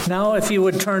Now, if you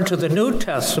would turn to the New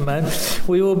Testament,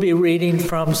 we will be reading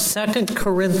from 2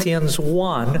 Corinthians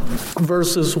 1,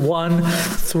 verses 1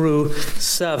 through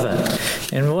 7.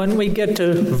 And when we get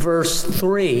to verse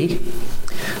 3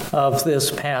 of this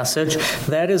passage,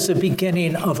 that is the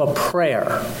beginning of a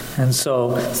prayer. And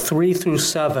so 3 through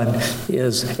 7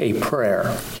 is a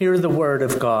prayer. Hear the word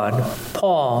of God.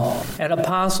 Paul, an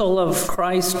apostle of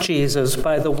Christ Jesus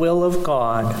by the will of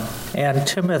God, and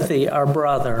Timothy, our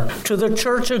brother, to the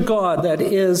church of God that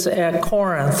is at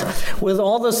Corinth, with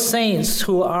all the saints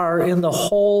who are in the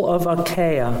whole of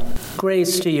Achaia,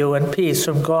 grace to you and peace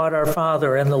from God our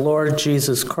Father and the Lord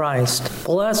Jesus Christ.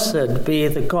 Blessed be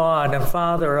the God and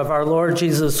Father of our Lord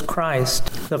Jesus Christ,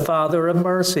 the Father of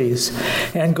mercies,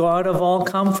 and God of all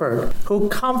comfort, who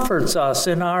comforts us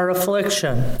in our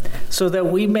affliction, so that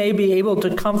we may be able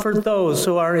to comfort those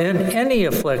who are in any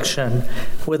affliction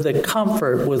with the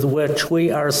comfort with which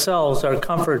we ourselves are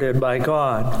comforted by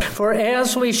God. For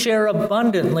as we share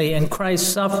abundantly in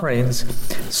Christ's sufferings,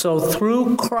 so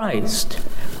through Christ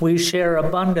we share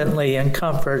abundantly in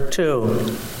comfort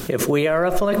too. If we are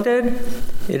afflicted,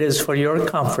 it is for your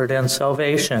comfort and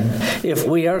salvation. If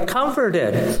we are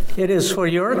comforted, it is for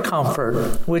your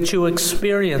comfort, which you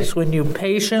experience when you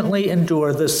patiently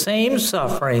endure the same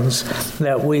sufferings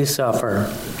that we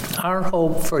suffer. Our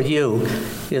hope for you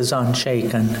is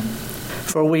unshaken.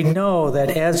 For we know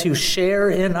that as you share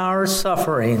in our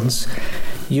sufferings,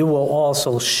 you will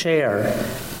also share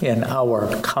in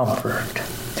our comfort.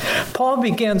 Paul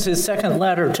begins his second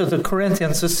letter to the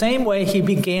Corinthians the same way he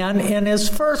began in his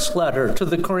first letter to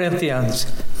the Corinthians.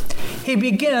 He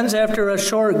begins, after a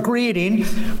short greeting,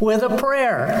 with a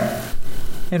prayer.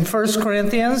 In 1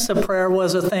 Corinthians, the prayer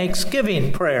was a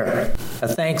thanksgiving prayer, a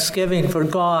thanksgiving for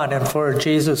God and for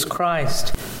Jesus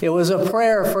Christ. It was a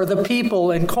prayer for the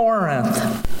people in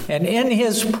Corinth. And in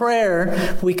his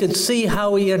prayer, we could see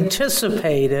how he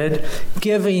anticipated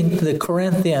giving the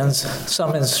Corinthians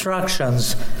some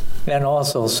instructions and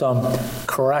also some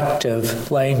corrective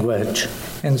language.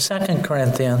 In 2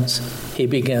 Corinthians, he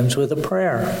begins with a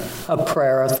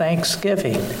prayer of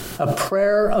thanksgiving, a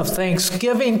prayer of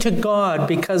thanksgiving to God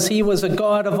because he was a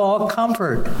God of all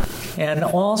comfort. And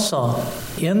also,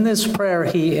 in this prayer,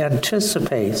 he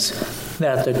anticipates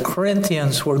that the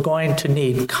Corinthians were going to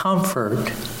need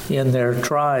comfort in their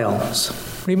trials.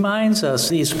 Reminds us,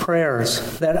 these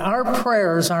prayers, that our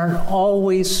prayers aren't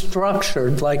always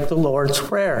structured like the Lord's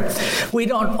Prayer. We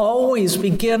don't always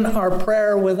begin our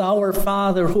prayer with our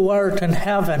Father who art in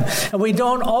heaven, and we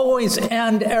don't always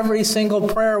end every single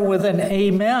prayer with an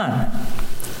amen.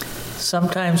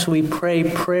 Sometimes we pray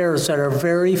prayers that are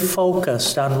very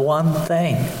focused on one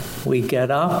thing. We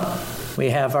get up, we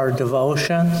have our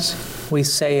devotions, we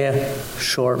say a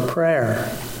short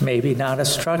prayer, maybe not a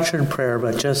structured prayer,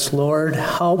 but just, Lord,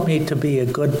 help me to be a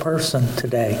good person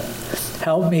today.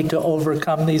 Help me to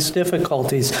overcome these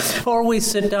difficulties. Or we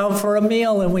sit down for a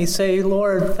meal and we say,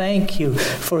 Lord, thank you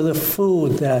for the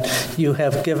food that you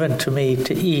have given to me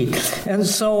to eat, and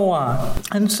so on.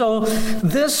 And so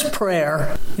this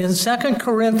prayer in 2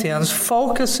 Corinthians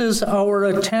focuses our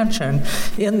attention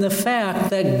in the fact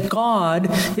that God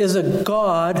is a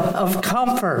God of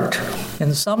comfort.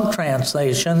 In some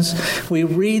translations, we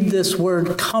read this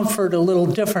word comfort a little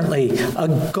differently,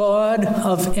 a God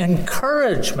of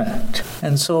encouragement.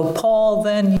 And so Paul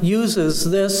then uses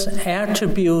this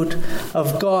attribute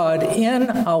of God in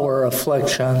our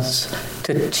afflictions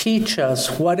to teach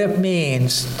us what it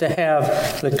means to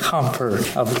have the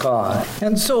comfort of God.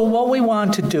 And so what we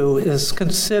want to do is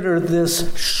consider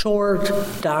this short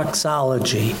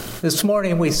doxology. This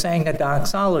morning we sang a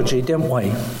doxology, didn't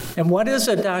we? And what is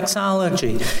a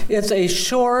doxology? It's a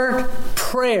short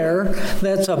prayer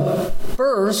that's a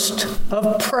burst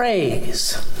of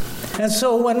praise. And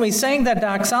so when we sang that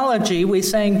doxology, we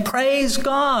sang, praise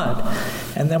God.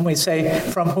 And then we say,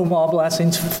 from whom all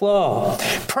blessings flow.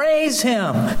 Praise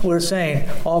him. We're saying,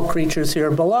 all creatures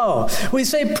here below. We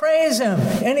say, praise him,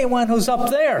 anyone who's up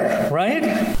there,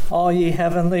 right? All ye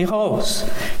heavenly hosts.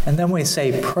 And then we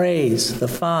say, praise the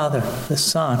Father, the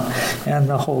Son, and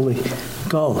the Holy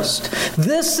Ghost.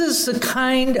 This is the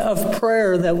kind of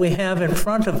prayer that we have in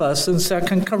front of us in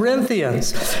 2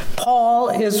 Corinthians. Paul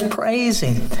is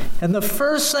praising. And the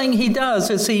first thing he does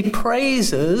is he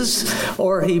praises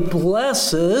or he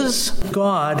blesses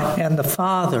God and the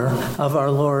Father of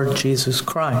our Lord Jesus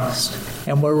Christ.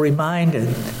 And we're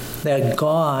reminded that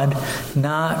God,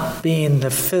 not being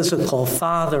the physical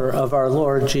Father of our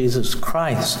Lord Jesus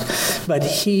Christ, but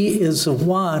he is the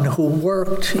one who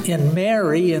worked in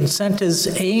Mary and sent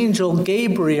his angel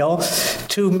Gabriel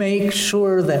to make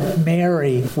sure that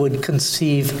Mary would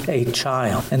conceive a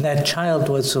child. And that child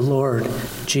was the Lord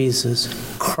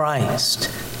Jesus Christ.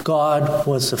 God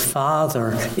was the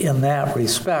Father in that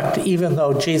respect, even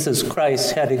though Jesus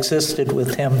Christ had existed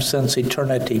with him since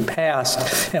eternity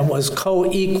past and was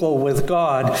co-equal with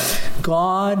God.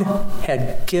 God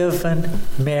had given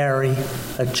Mary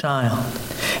a child.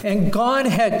 And God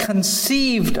had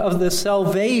conceived of the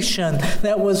salvation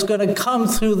that was going to come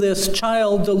through this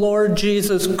child, the Lord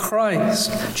Jesus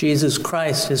Christ. Jesus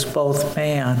Christ is both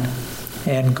man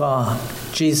and God.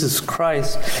 Jesus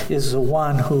Christ is the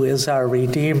one who is our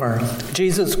Redeemer.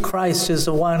 Jesus Christ is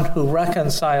the one who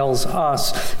reconciles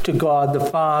us to God the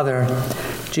Father.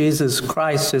 Jesus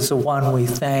Christ is the one we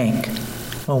thank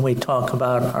when we talk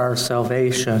about our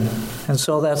salvation. And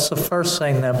so that's the first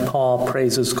thing that Paul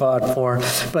praises God for.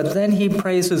 But then he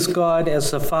praises God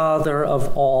as the Father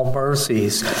of all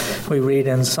mercies. We read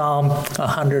in Psalm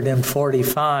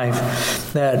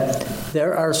 145 that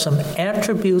there are some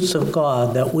attributes of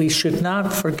God that we should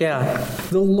not forget.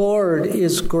 The Lord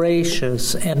is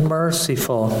gracious and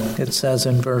merciful, it says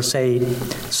in verse 8,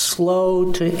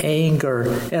 slow to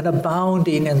anger and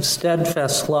abounding in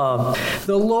steadfast love.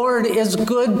 The Lord is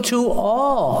good to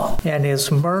all, and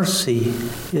his mercy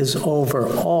is over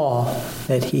all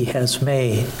that he has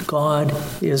made. God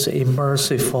is a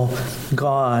merciful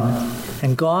God.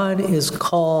 And God is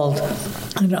called,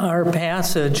 in our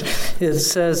passage, it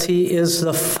says he is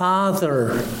the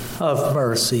Father of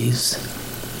mercies.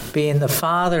 Being the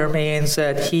Father means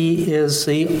that he is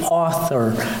the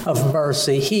author of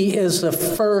mercy. He is the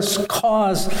first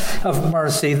cause of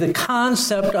mercy. The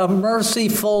concept of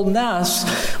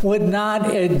mercifulness would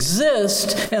not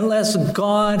exist unless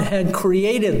God had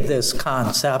created this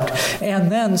concept. And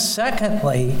then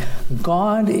secondly,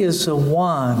 God is the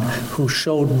one who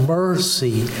showed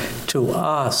mercy to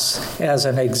us as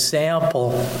an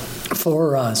example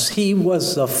for us. He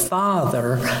was the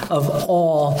Father of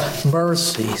all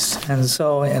mercies. And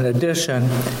so, in addition,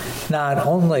 not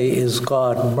only is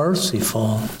God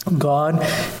merciful, God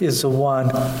is the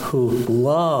one who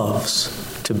loves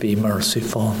to be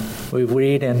merciful. We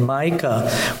read in Micah,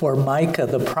 where Micah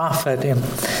the prophet in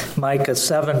Micah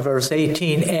 7 verse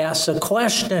 18 asks a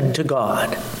question to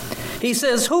God. He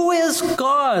says, who is a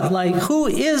God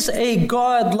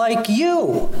like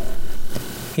you?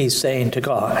 He's saying to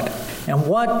God. And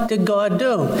what did God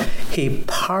do? He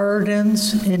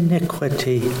pardons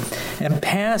iniquity and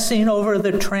passing over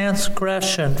the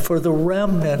transgression for the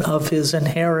remnant of his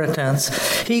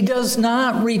inheritance. He does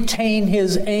not retain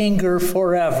his anger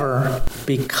forever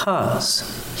because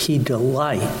he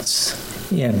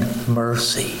delights in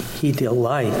mercy. He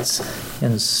delights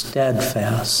in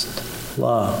steadfast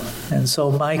love. And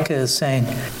so Micah is saying,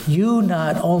 you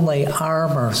not only are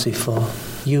merciful,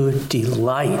 you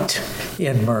delight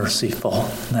in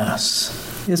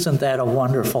mercifulness. Isn't that a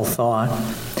wonderful thought?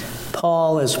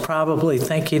 Paul is probably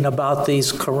thinking about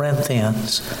these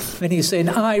Corinthians, and he's saying,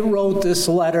 I wrote this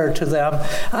letter to them.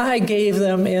 I gave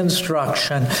them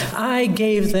instruction. I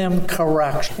gave them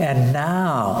correction. And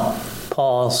now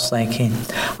Paul's thinking,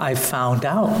 I found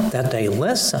out that they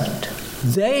listened.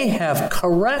 They have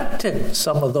corrected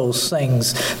some of those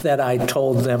things that I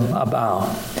told them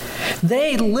about.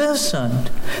 They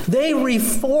listened. They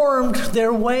reformed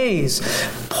their ways.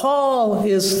 Paul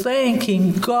is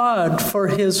thanking God for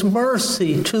his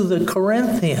mercy to the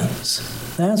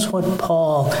Corinthians. That's what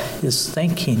Paul is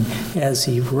thinking as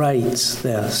he writes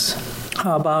this.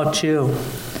 How about you?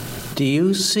 Do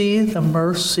you see the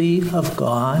mercy of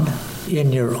God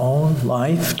in your own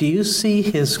life? Do you see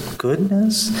his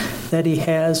goodness that he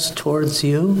has towards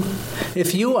you?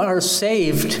 If you are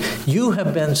saved, you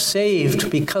have been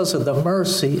saved because of the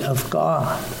mercy of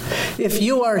God. If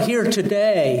you are here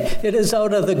today, it is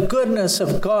out of the goodness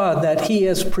of God that he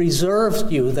has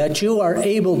preserved you, that you are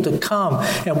able to come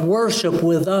and worship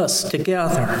with us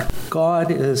together.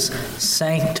 God is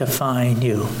sanctifying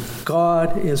you.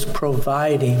 God is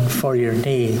providing for your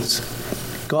needs.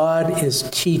 God is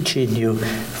teaching you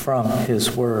from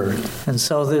his word. And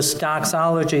so this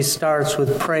doxology starts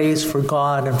with praise for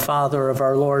God and Father of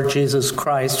our Lord Jesus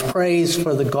Christ, praise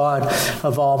for the God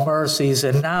of all mercies.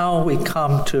 And now we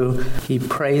come to, he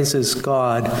praises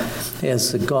God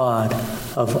as the God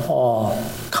of all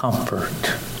comfort.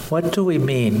 What do we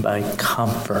mean by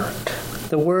comfort?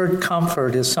 The word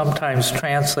comfort is sometimes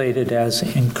translated as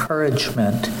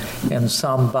encouragement in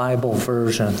some Bible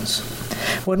versions.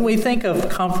 When we think of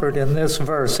comfort in this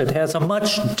verse, it has a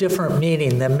much different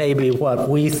meaning than maybe what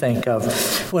we think of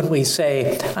when we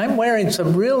say, I'm wearing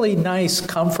some really nice,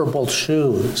 comfortable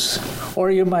shoes.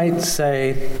 Or you might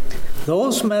say,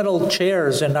 those metal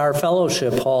chairs in our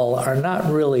fellowship hall are not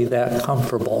really that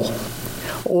comfortable.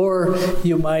 Or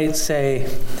you might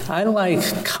say, I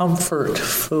like comfort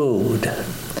food.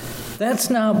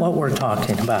 That's not what we're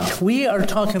talking about. We are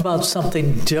talking about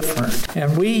something different.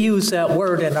 And we use that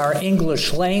word in our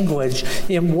English language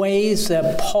in ways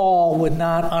that Paul would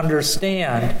not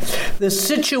understand. The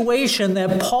situation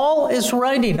that Paul is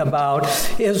writing about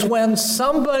is when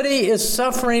somebody is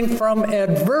suffering from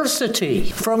adversity,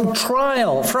 from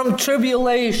trial, from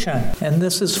tribulation. And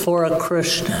this is for a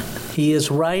Christian. He is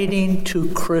writing to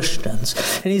Christians.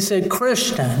 And he said,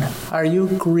 Christian, are you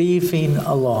grieving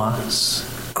a loss?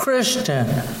 Christian,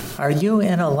 are you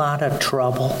in a lot of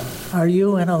trouble? Are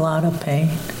you in a lot of pain?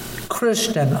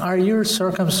 Christian, are your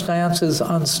circumstances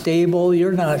unstable?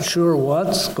 You're not sure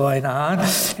what's going on,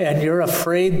 and you're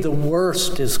afraid the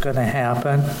worst is going to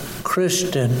happen.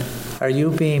 Christian, are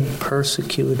you being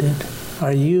persecuted?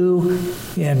 Are you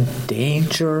in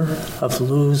danger of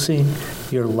losing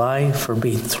your life or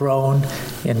being thrown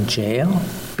in jail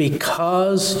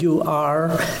because you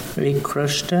are a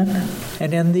Christian?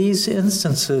 And in these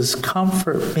instances,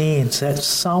 comfort means that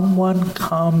someone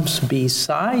comes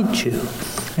beside you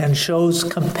and shows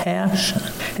compassion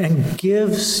and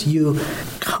gives you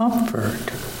comfort.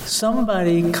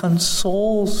 Somebody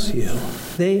consoles you.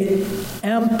 They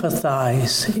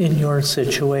empathize in your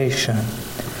situation.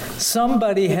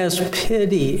 Somebody has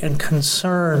pity and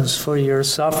concerns for your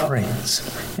sufferings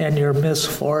and your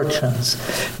misfortunes.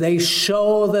 They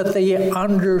show that they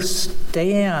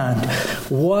understand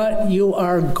what you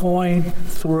are going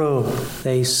through.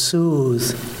 They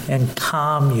soothe and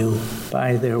calm you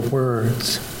by their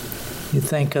words. You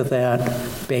think of that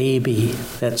baby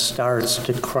that starts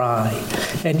to cry,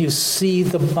 and you see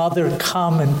the mother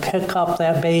come and pick up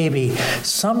that baby.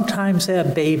 Sometimes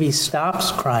that baby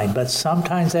stops crying, but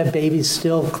sometimes that baby's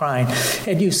still crying.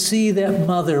 And you see that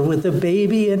mother with the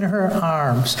baby in her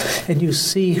arms, and you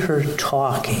see her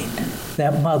talking.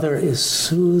 That mother is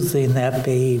soothing that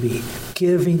baby,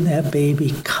 giving that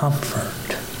baby comfort.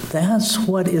 That's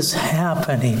what is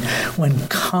happening when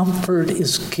comfort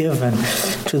is given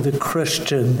to the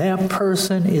Christian. That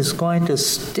person is going to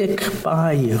stick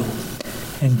by you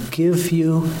and give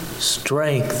you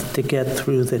strength to get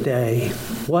through the day.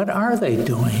 What are they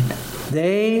doing?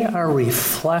 They are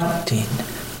reflecting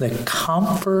the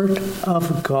comfort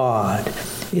of God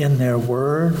in their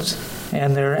words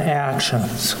and their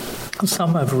actions.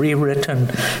 Some have rewritten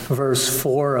verse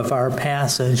 4 of our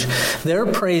passage. They're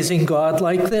praising God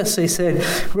like this. They said,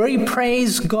 we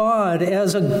praise God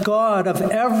as a God of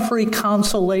every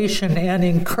consolation and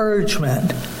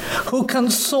encouragement, who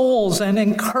consoles and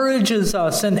encourages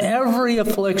us in every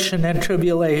affliction and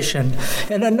tribulation.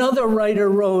 And another writer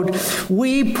wrote,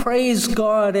 we praise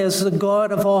God as the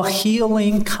God of all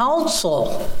healing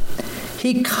counsel.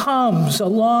 He comes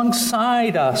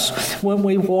alongside us when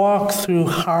we walk through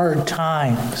hard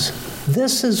times.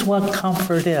 This is what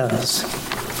comfort is.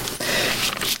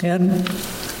 And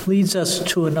leads us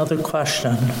to another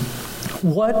question.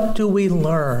 What do we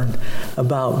learn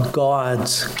about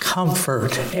God's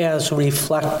comfort as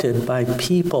reflected by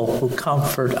people who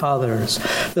comfort others?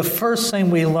 The first thing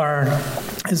we learn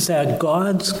is that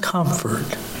God's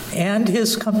comfort and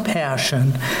his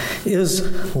compassion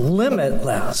is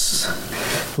limitless.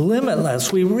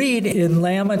 Limitless. We read in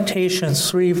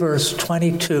Lamentations 3, verse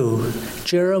 22,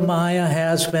 Jeremiah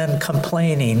has been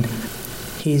complaining.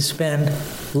 He's been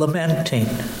lamenting.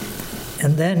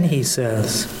 And then he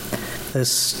says, the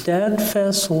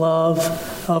steadfast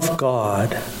love of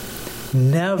God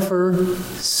never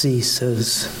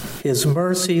ceases. His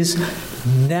mercies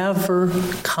never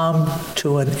come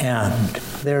to an end.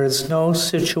 There is no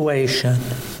situation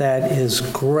that is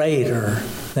greater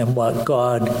than what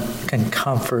God can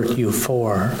comfort you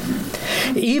for.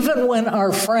 Even when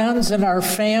our friends and our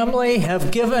family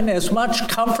have given as much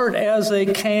comfort as they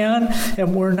can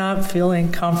and we're not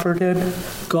feeling comforted,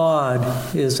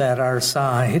 God is at our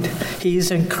side.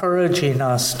 He's encouraging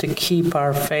us to keep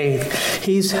our faith.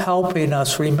 He's helping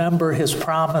us remember his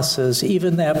promises,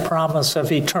 even that promise of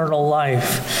eternal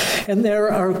life. And there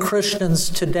are Christians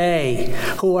today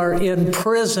who are in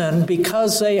prison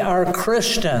because they are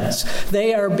Christians.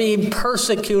 They are being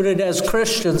persecuted as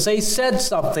Christians. They said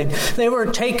something. They were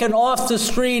taken off the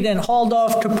street and hauled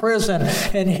off to prison.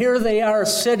 And here they are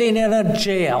sitting in a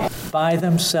jail by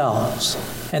themselves.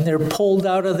 and they're pulled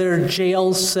out of their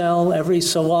jail cell every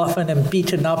so often and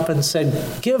beaten up and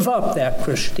said, give up that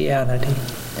Christianity.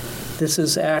 This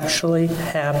is actually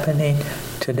happening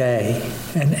today.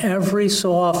 And every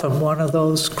so often, one of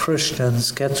those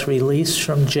Christians gets released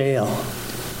from jail.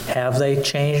 Have they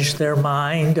changed their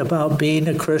mind about being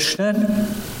a Christian?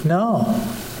 No.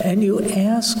 And you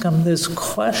ask them this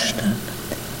question: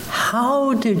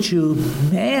 how did you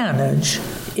manage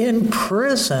in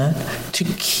prison to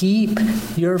keep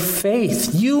your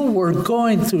faith? You were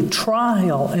going through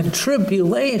trial and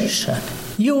tribulation.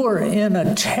 You were in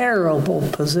a terrible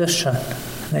position.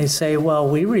 They say, well,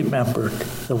 we remembered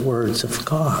the words of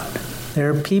God. There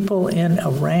are people in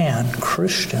Iran,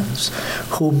 Christians,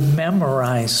 who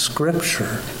memorize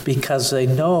Scripture because they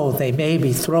know they may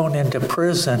be thrown into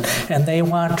prison and they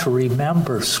want to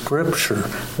remember Scripture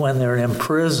when they're in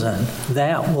prison.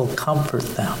 That will comfort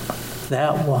them.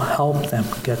 That will help them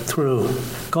get through.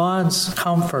 God's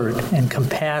comfort and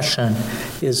compassion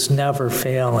is never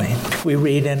failing. We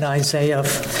read in Isaiah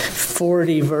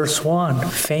 40, verse 1,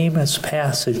 famous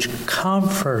passage,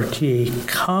 comfort ye,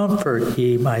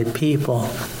 my people,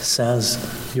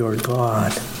 says your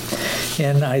God.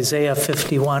 In Isaiah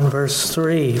 51, verse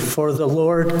 3, for the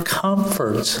Lord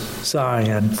comforts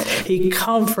Zion. He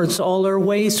comforts all her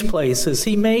waste places.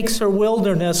 He makes her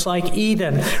wilderness like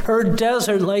Eden, her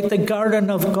desert like the garden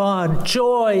of God.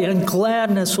 Joy and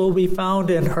gladness will be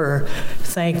found in her,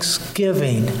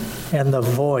 thanksgiving and the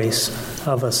voice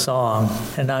of a song.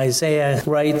 And Isaiah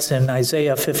writes in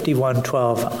Isaiah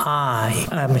 51:12, I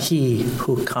am he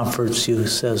who comforts you,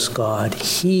 says God.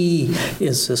 He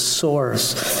is the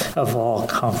source of all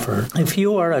comfort. If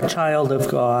you are a child of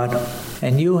God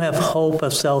and you have hope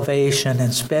of salvation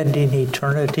and spending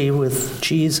eternity with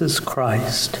Jesus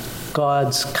Christ,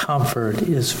 God's comfort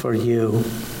is for you.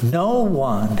 No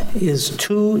one is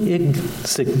too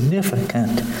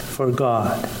insignificant for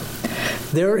God.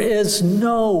 There is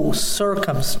no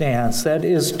circumstance that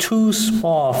is too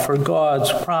small for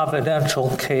God's providential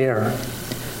care.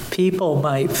 People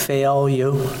might fail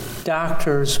you.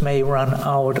 Doctors may run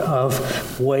out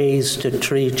of ways to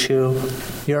treat you.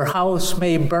 Your house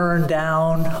may burn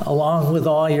down along with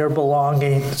all your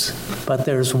belongings. But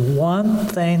there's one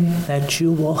thing that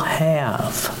you will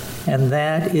have, and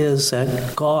that is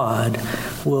that God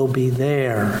will be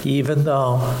there. Even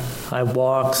though I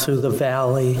walk through the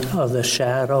valley of the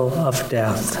shadow of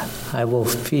death, I will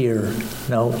fear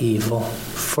no evil,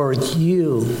 for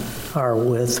you are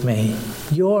with me.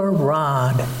 Your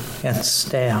rod and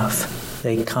staff,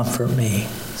 they comfort me.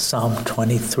 Psalm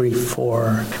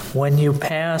 23:4. When you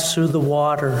pass through the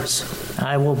waters,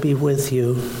 I will be with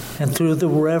you, and through the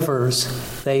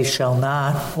rivers, they shall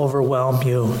not overwhelm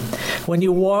you. When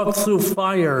you walk through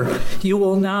fire, you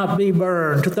will not be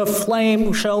burned. The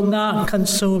flame shall not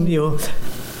consume you,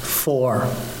 for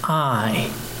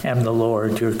I am the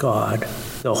Lord your God,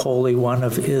 the Holy One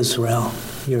of Israel,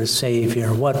 your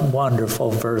Savior. What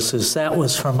wonderful verses. That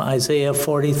was from Isaiah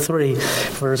 43,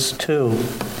 verse 2.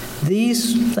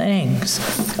 These things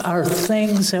are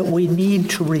things that we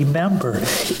need to remember,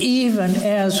 even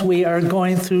as we are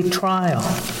going through trial.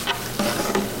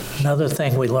 Another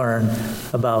thing we learn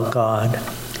about God: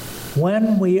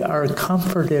 when we are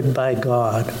comforted by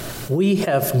God, we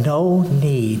have no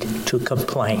need to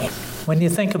complain. When you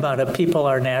think about it, people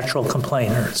are natural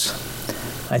complainers.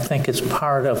 I think it's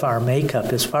part of our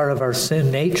makeup. It's part of our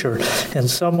sin nature in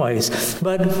some ways.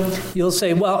 But you'll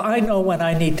say, well, I know when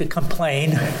I need to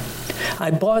complain.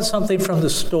 I bought something from the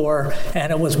store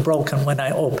and it was broken when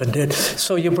I opened it.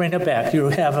 So you bring it back. You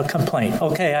have a complaint.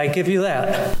 Okay, I give you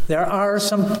that. There are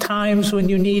some times when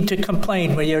you need to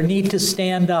complain, where you need to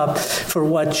stand up for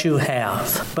what you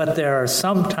have. But there are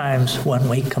some times when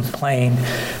we complain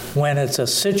when it's a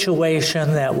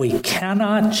situation that we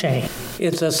cannot change.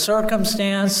 It's a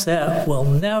circumstance that will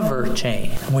never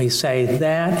change. We say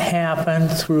that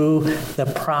happened through the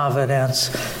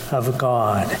providence of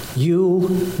God.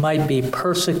 You might be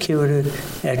persecuted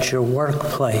at your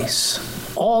workplace.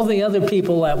 All the other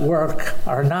people at work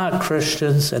are not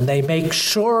Christians, and they make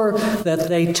sure that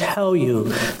they tell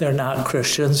you they're not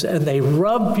Christians, and they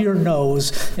rub your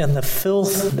nose in the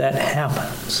filth that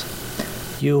happens.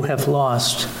 You have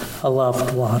lost a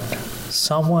loved one,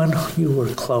 someone you were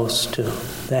close to.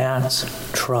 That's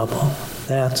trouble.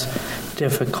 That's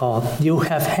difficult. You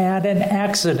have had an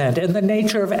accident. And the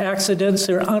nature of accidents,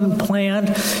 they're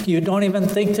unplanned. You don't even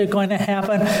think they're going to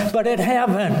happen, but it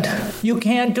happened. You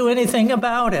can't do anything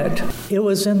about it. It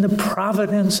was in the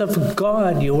providence of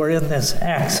God you were in this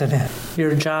accident.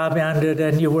 Your job ended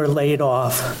and you were laid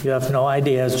off. You have no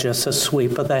idea. It's just a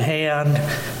sweep of the hand.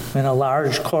 in a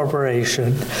large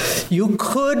corporation, you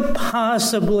could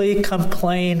possibly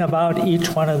complain about each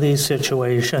one of these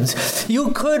situations.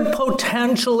 You could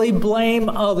potentially blame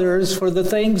others for the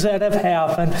things that have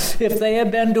happened. If they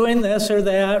had been doing this or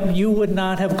that, you would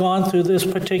not have gone through this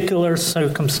particular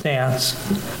circumstance.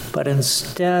 But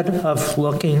instead of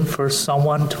looking for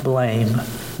someone to blame,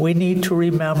 we need to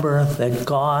remember that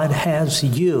God has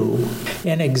you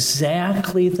in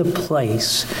exactly the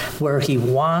place where He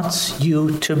wants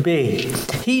you to be.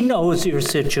 He knows your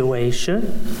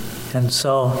situation, and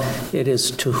so it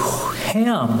is to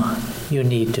Him you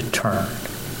need to turn.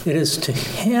 It is to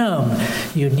Him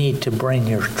you need to bring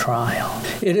your trial.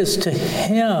 It is to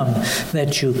Him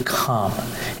that you come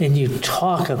and you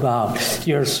talk about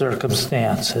your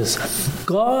circumstances.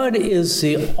 God is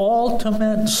the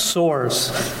ultimate source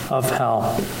of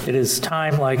help. It is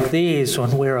time like these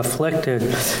when we're afflicted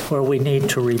where we need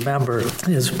to remember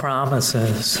His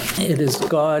promises. It is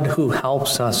God who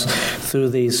helps us through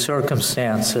these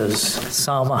circumstances.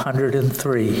 Psalm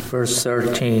 103, verse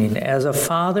 13. As a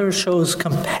father shows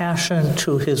compassion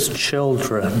to his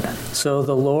children, so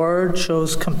the Lord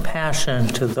shows compassion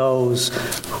to those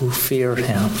who fear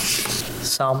Him.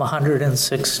 Psalm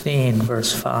 116,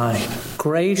 verse 5.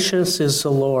 Gracious is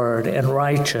the Lord and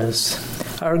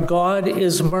righteous. Our God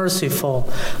is merciful.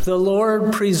 The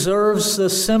Lord preserves the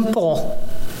simple.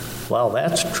 Well,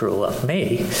 that's true of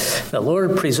me. The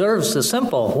Lord preserves the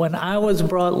simple. When I was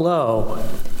brought low,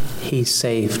 He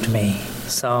saved me.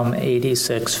 Psalm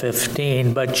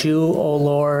 86:15. But you, O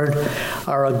Lord,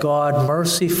 are a God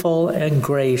merciful and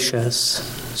gracious,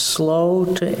 slow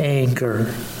to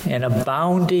anger, and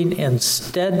abounding in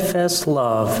steadfast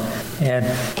love and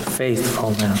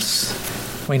faithfulness.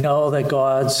 We know that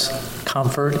God's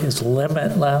comfort is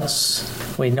limitless.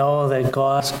 We know that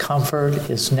God's comfort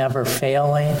is never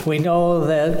failing. We know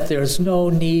that there's no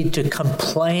need to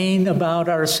complain about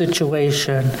our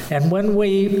situation. And when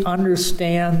we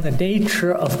understand the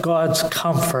nature of God's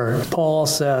comfort, Paul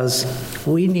says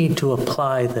we need to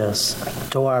apply this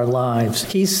to our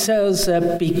lives. He says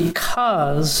that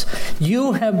because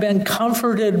you have been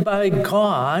comforted by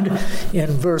God, in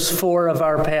verse 4 of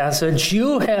our passage,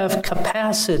 you have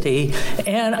capacity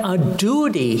and a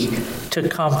duty to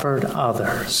comfort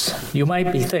others. You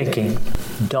might be thinking,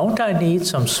 don't I need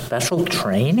some special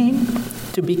training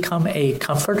to become a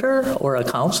comforter or a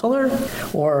counselor?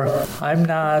 Or I'm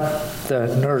not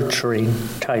the nurturing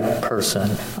type person.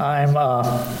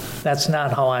 That's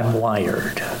not how I'm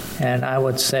wired. And I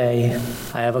would say,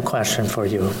 I have a question for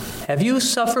you. Have you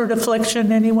suffered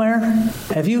affliction anywhere?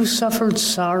 Have you suffered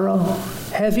sorrow?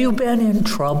 Have you been in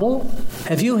trouble?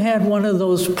 Have you had one of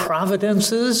those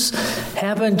providences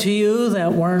happen to you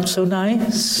that weren't so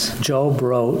nice? Job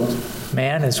wrote,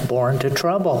 man is born to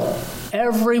trouble.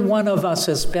 Every one of us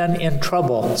has been in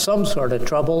trouble, some sort of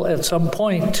trouble at some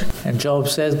point. And Job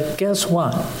says, guess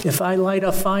what? If I light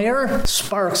a fire,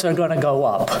 sparks are going to go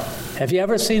up. Have you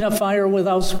ever seen a fire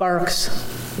without sparks?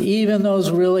 Even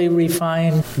those really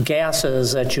refined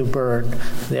gases that you burn,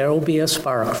 there will be a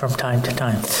spark from time to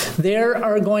time. There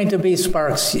are going to be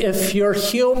sparks. If you're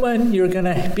human, you're going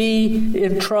to be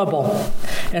in trouble.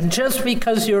 And just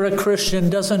because you're a Christian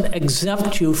doesn't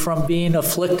exempt you from being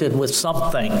afflicted with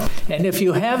something. And if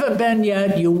you haven't been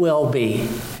yet, you will be.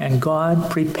 And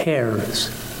God prepares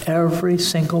every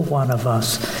single one of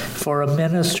us for a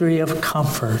ministry of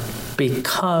comfort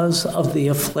because of the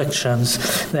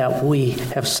afflictions that we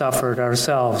have suffered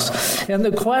ourselves. And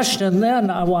the question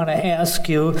then I want to ask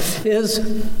you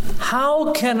is,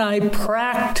 how can I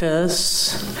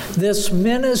practice this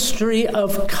ministry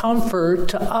of comfort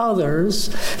to others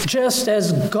just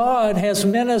as God has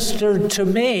ministered to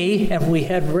me, and we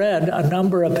had read a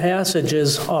number of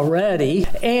passages already,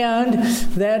 and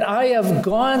that I have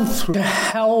gone through to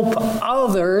help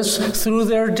others through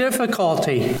their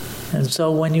difficulty. And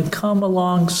so when you come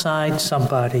alongside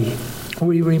somebody,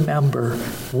 we remember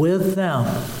with them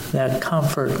that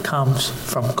comfort comes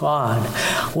from God.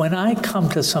 When I come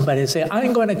to somebody and say,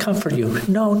 I'm going to comfort you.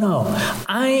 No.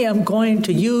 I am going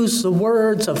to use the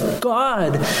words of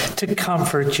God to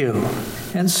comfort you.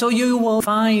 And so you will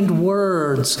find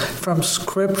words from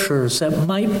scriptures that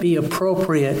might be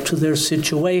appropriate to their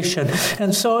situation.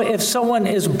 And so if someone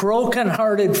is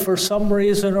brokenhearted for some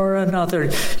reason or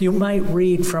another, you might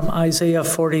read from Isaiah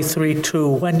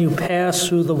 43:2, when you pass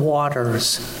through the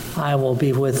waters, I will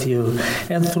be with you,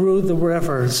 and through the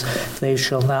rivers they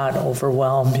shall not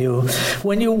overwhelm you.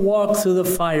 When you walk through the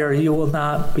fire, you will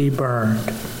not be burned,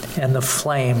 and the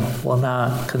flame will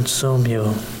not consume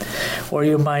you. Or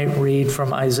you might read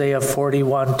from Isaiah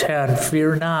 41:10,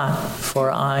 fear not, for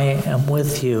I am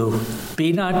with you.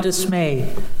 Be not dismayed,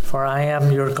 for I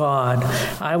am your God.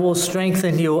 I will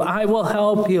strengthen you. I will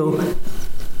help you.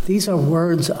 These are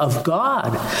words of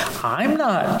God. I'm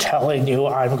not telling you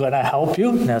I'm going to help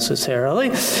you necessarily.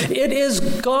 It is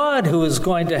God who is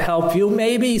going to help you,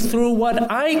 maybe through what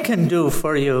I can do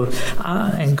for you.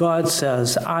 And God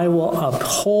says, I will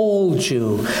uphold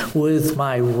you with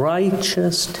my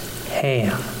righteous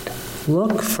hand.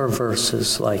 Look for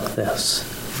verses like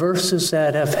this. Verses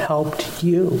that have helped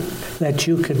you, that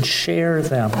you can share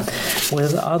them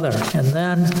with others. And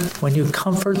then when you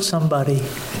comfort somebody,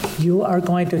 you are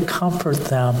going to comfort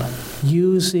them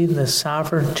using the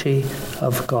sovereignty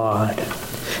of God.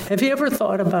 Have you ever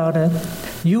thought about it?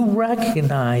 You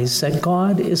recognize that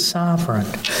God is sovereign,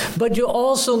 but you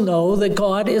also know that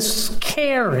God is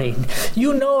caring.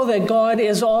 You know that God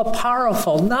is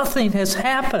all-powerful. Nothing has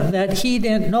happened that he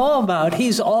didn't know about.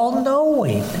 He's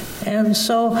all-knowing. And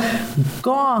so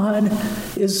God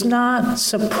is not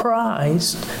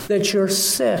surprised that you're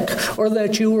sick or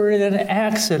that you were in an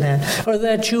accident or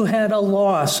that you had a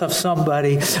loss of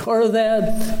somebody or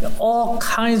that all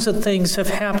kinds of things have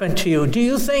happened to you. Do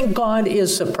you think God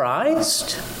is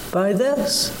surprised by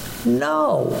this?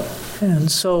 No.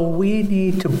 And so we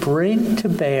need to bring to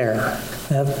bear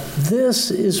that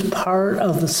this is part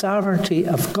of the sovereignty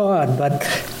of God, but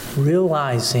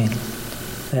realizing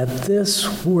that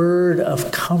this word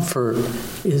of comfort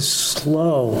is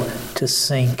slow to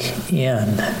sink in.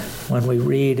 When we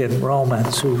read in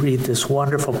Romans, we read this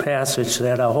wonderful passage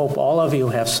that I hope all of you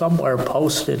have somewhere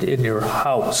posted in your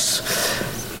house.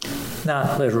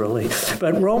 Not literally,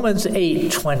 but Romans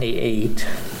 8:28.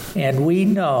 And we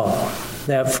know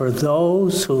that for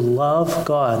those who love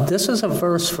God, this is a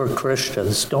verse for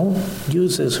Christians. Don't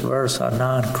use this verse on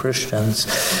non-Christians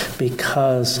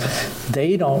because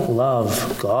they don't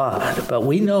love God. But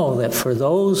we know that for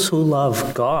those who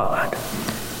love God,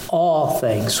 all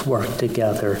things work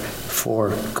together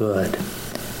for good,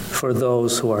 for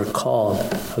those who are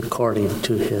called according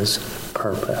to his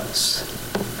purpose.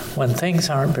 When things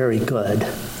aren't very good,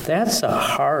 that's a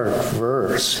hard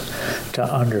verse to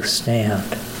understand.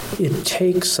 It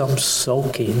takes some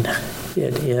soaking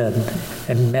it in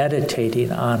and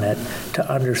meditating on it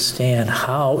to understand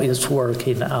how it's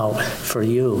working out for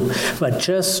you. But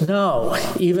just know,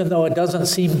 even though it doesn't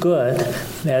seem good,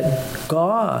 that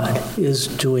God is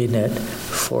doing it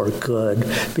for good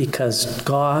because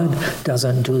God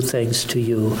doesn't do things to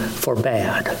you for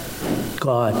bad.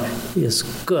 God is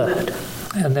good.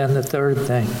 And then the third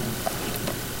thing,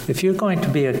 if you're going to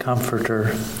be a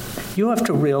comforter, you have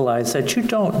to realize that you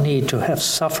don't need to have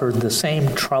suffered the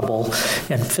same trouble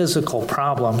and physical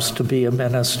problems to be a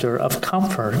minister of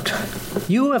comfort.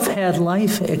 You have had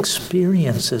life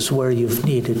experiences where you've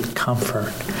needed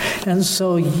comfort. And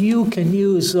so you can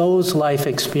use those life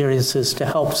experiences to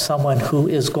help someone who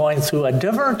is going through a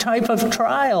different type of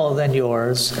trial than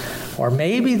yours, or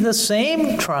maybe the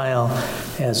same trial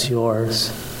as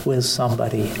yours with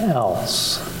somebody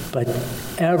else. But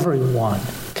everyone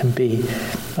can be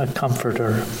a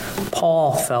comforter.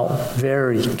 Paul felt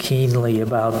very keenly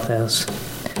about this.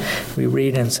 We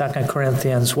read in 2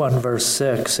 Corinthians 1 verse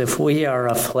 6, if we are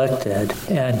afflicted,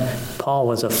 and Paul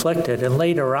was afflicted, and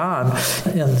later on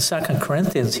in 2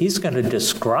 Corinthians, he's going to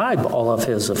describe all of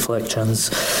his afflictions.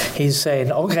 He's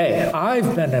saying, okay,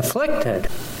 I've been afflicted.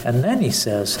 And then he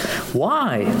says,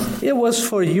 why? It was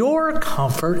for your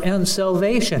comfort and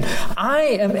salvation. I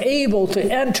am able to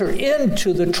enter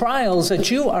into the trials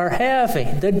that you are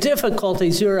having, the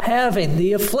difficulties you're having,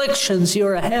 the afflictions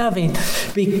you're having,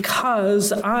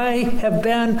 because I have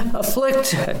been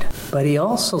afflicted. But he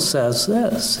also says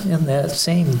this in that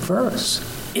same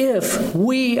verse. If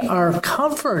we are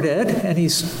comforted, and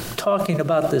he's talking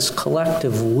about this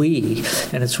collective we,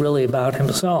 and it's really about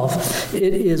himself,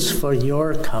 it is for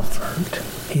your comfort.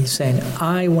 He's saying,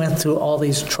 I went through all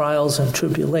these trials and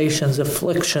tribulations,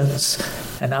 afflictions,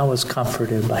 and I was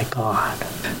comforted by God.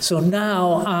 So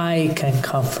now I can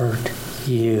comfort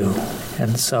you.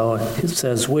 And so it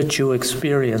says, which you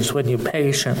experience when you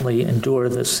patiently endure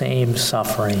the same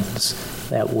sufferings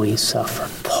that we suffer.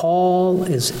 Paul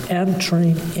is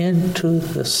entering into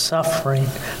the suffering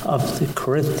of the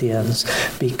Corinthians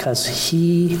because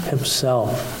he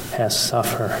himself has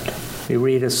suffered. We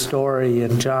read a story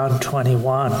in John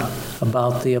 21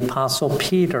 about the Apostle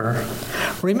Peter.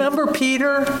 Remember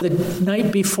Peter, the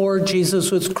night before Jesus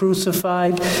was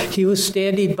crucified? He was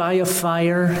standing by a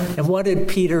fire, and what did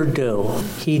Peter do?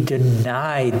 He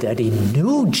denied that he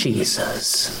knew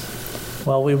Jesus.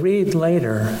 Well, we read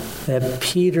later that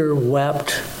Peter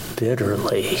wept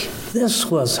bitterly. This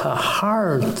was a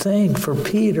hard thing for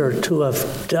Peter to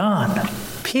have done.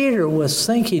 Peter was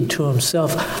thinking to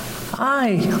himself,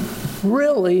 I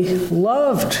really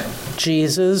loved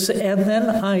Jesus and then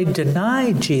I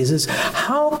denied Jesus,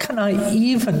 how can I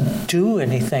even do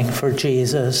anything for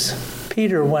Jesus?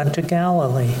 Peter went to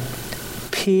Galilee.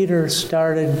 Peter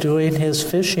started doing his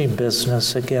fishing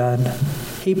business again.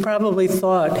 He probably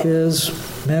thought his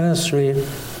ministry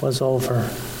was over.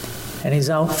 And he's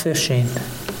out fishing.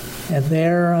 And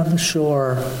there on the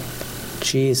shore,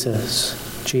 Jesus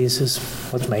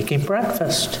was making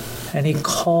breakfast. And he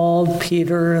called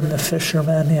Peter and the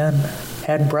fishermen in,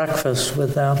 had breakfast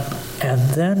with them. And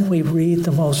then we read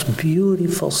the most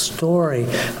beautiful story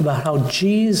about how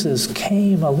Jesus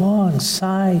came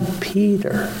alongside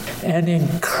Peter and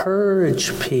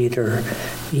encouraged Peter,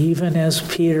 even as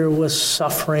Peter was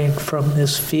suffering from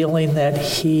this feeling that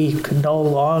he could no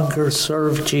longer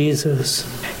serve Jesus.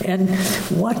 And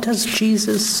what does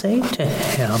Jesus say to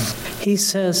him? He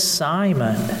says,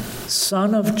 "Simon,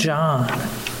 son of John,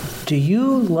 do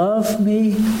you love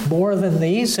me more than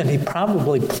these?" And he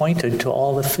probably pointed to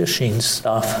all the fishing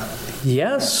stuff.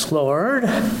 "Yes, Lord,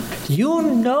 you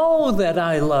know that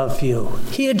I love you."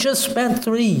 He had just spent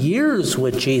 3 years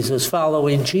with Jesus,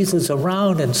 following Jesus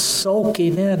around and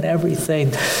soaking in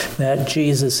everything that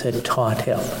Jesus had taught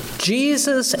him.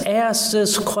 Jesus asked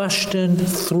this question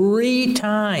 3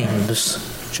 times.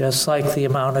 Just like the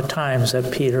amount of times that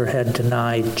Peter had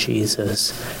denied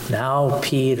Jesus. Now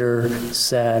Peter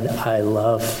said, "I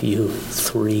love you,"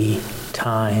 3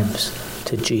 times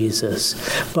to Jesus.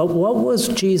 But what was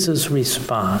Jesus'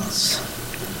 response?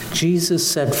 Jesus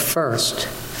said, "First,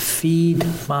 feed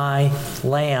my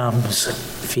lambs."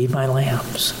 Feed my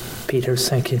lambs. Peter's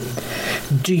thinking,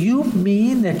 "Do you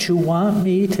mean that you want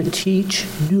me to teach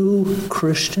new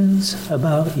Christians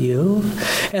about you?"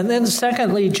 And then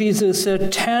secondly, Jesus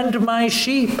said, "Tend my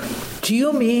sheep." Do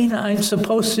you mean I'm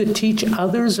supposed to teach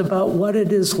others about what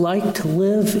it is like to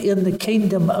live in the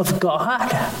kingdom of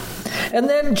God? And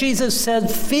then Jesus said,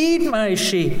 "Feed my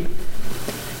sheep."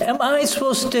 Am I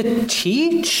supposed to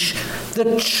teach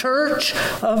the church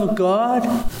of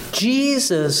God?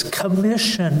 Jesus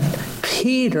commissioned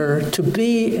Peter to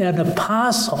be an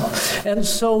apostle. And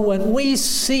so when we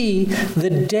see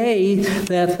the day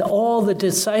that all the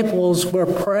disciples were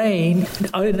praying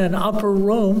in an upper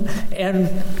room and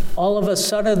all of a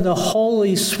sudden the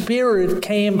Holy Spirit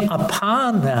came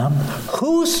upon them,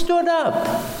 who stood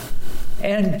up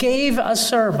and gave a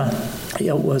sermon?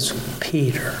 It was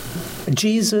Peter.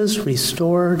 Jesus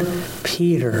restored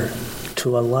Peter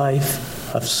to a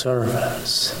life of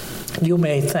service. You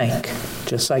may think,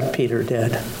 just like Peter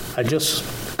did, I just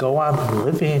go on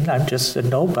living, I'm just a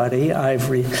nobody, I've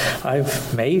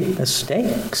made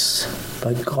mistakes.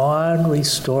 But God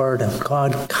restored him,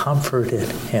 God comforted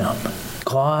him,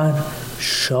 God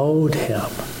showed him,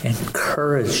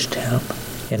 encouraged him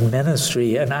in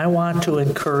ministry. And I want to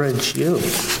encourage you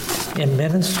in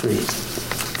ministry.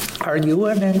 Are you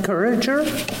an encourager?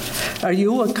 Are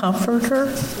you a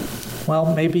comforter?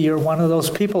 Well, maybe you're one of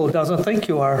those people who doesn't think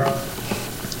you are.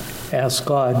 Ask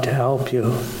God to help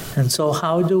you. And so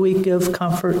how do we give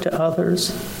comfort to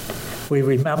others? We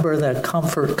remember that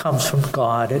comfort comes from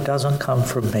God. It doesn't come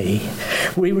from me.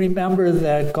 We remember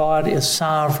that God is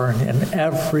sovereign in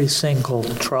every single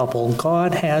trouble.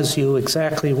 God has you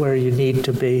exactly where you need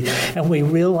to be. And we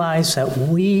realize that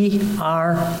we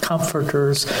are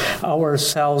comforters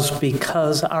ourselves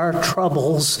because our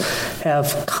troubles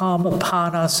have come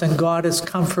upon us and God has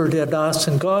comforted us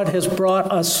and God has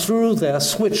brought us through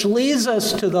this, which leads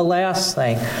us to the last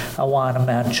thing I want to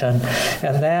mention,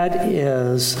 and that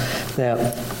is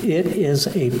that it is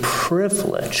a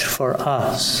privilege for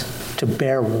us to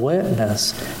bear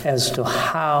witness as to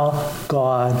how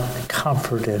God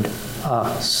comforted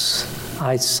us.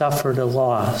 I suffered a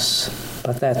loss,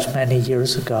 but that's many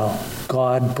years ago.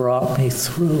 God brought me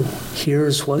through.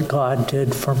 Here's what God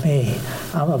did for me.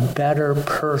 I'm a better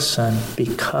person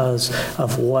because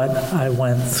of what I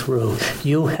went through.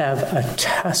 You have a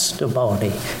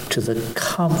testimony to the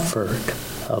comfort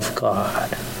of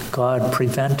God. God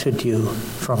prevented you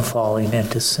from falling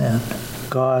into sin.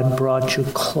 God brought you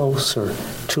closer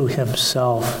to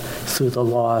himself through the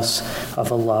loss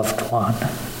of a loved one.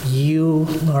 You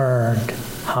learned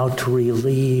how to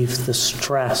relieve the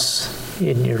stress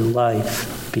in your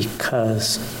life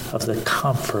because of the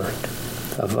comfort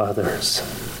of others.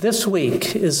 This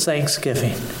week is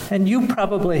Thanksgiving, and you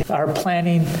probably are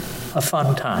planning a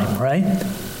fun time, right?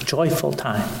 Joyful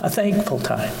time, a thankful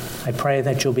time. I pray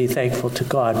that you'll be thankful to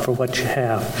God for what you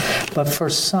have. But for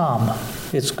some,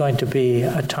 it's going to be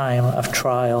a time of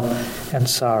trial and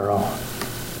sorrow.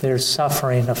 There's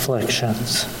suffering,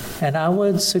 afflictions. And I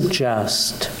would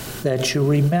suggest that you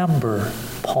remember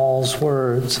Paul's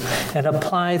words and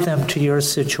apply them to your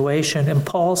situation. And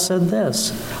Paul said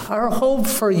this, our hope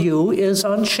for you is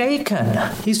unshaken.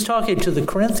 He's talking to the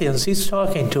Corinthians. He's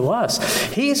talking to us.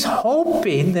 He's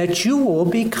hoping that you will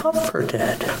be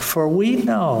comforted. For we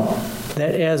know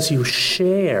that as you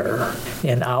share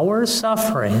in our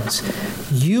sufferings,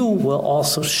 you will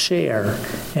also share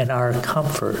in our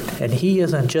comfort. And he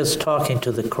isn't just talking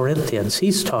to the Corinthians.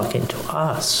 He's talking to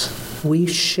us. We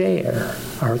share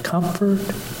our comfort.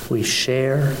 We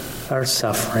share our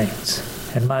sufferings.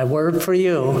 And my word for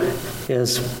you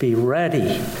is be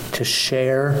ready to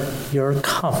share your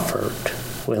comfort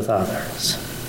with others.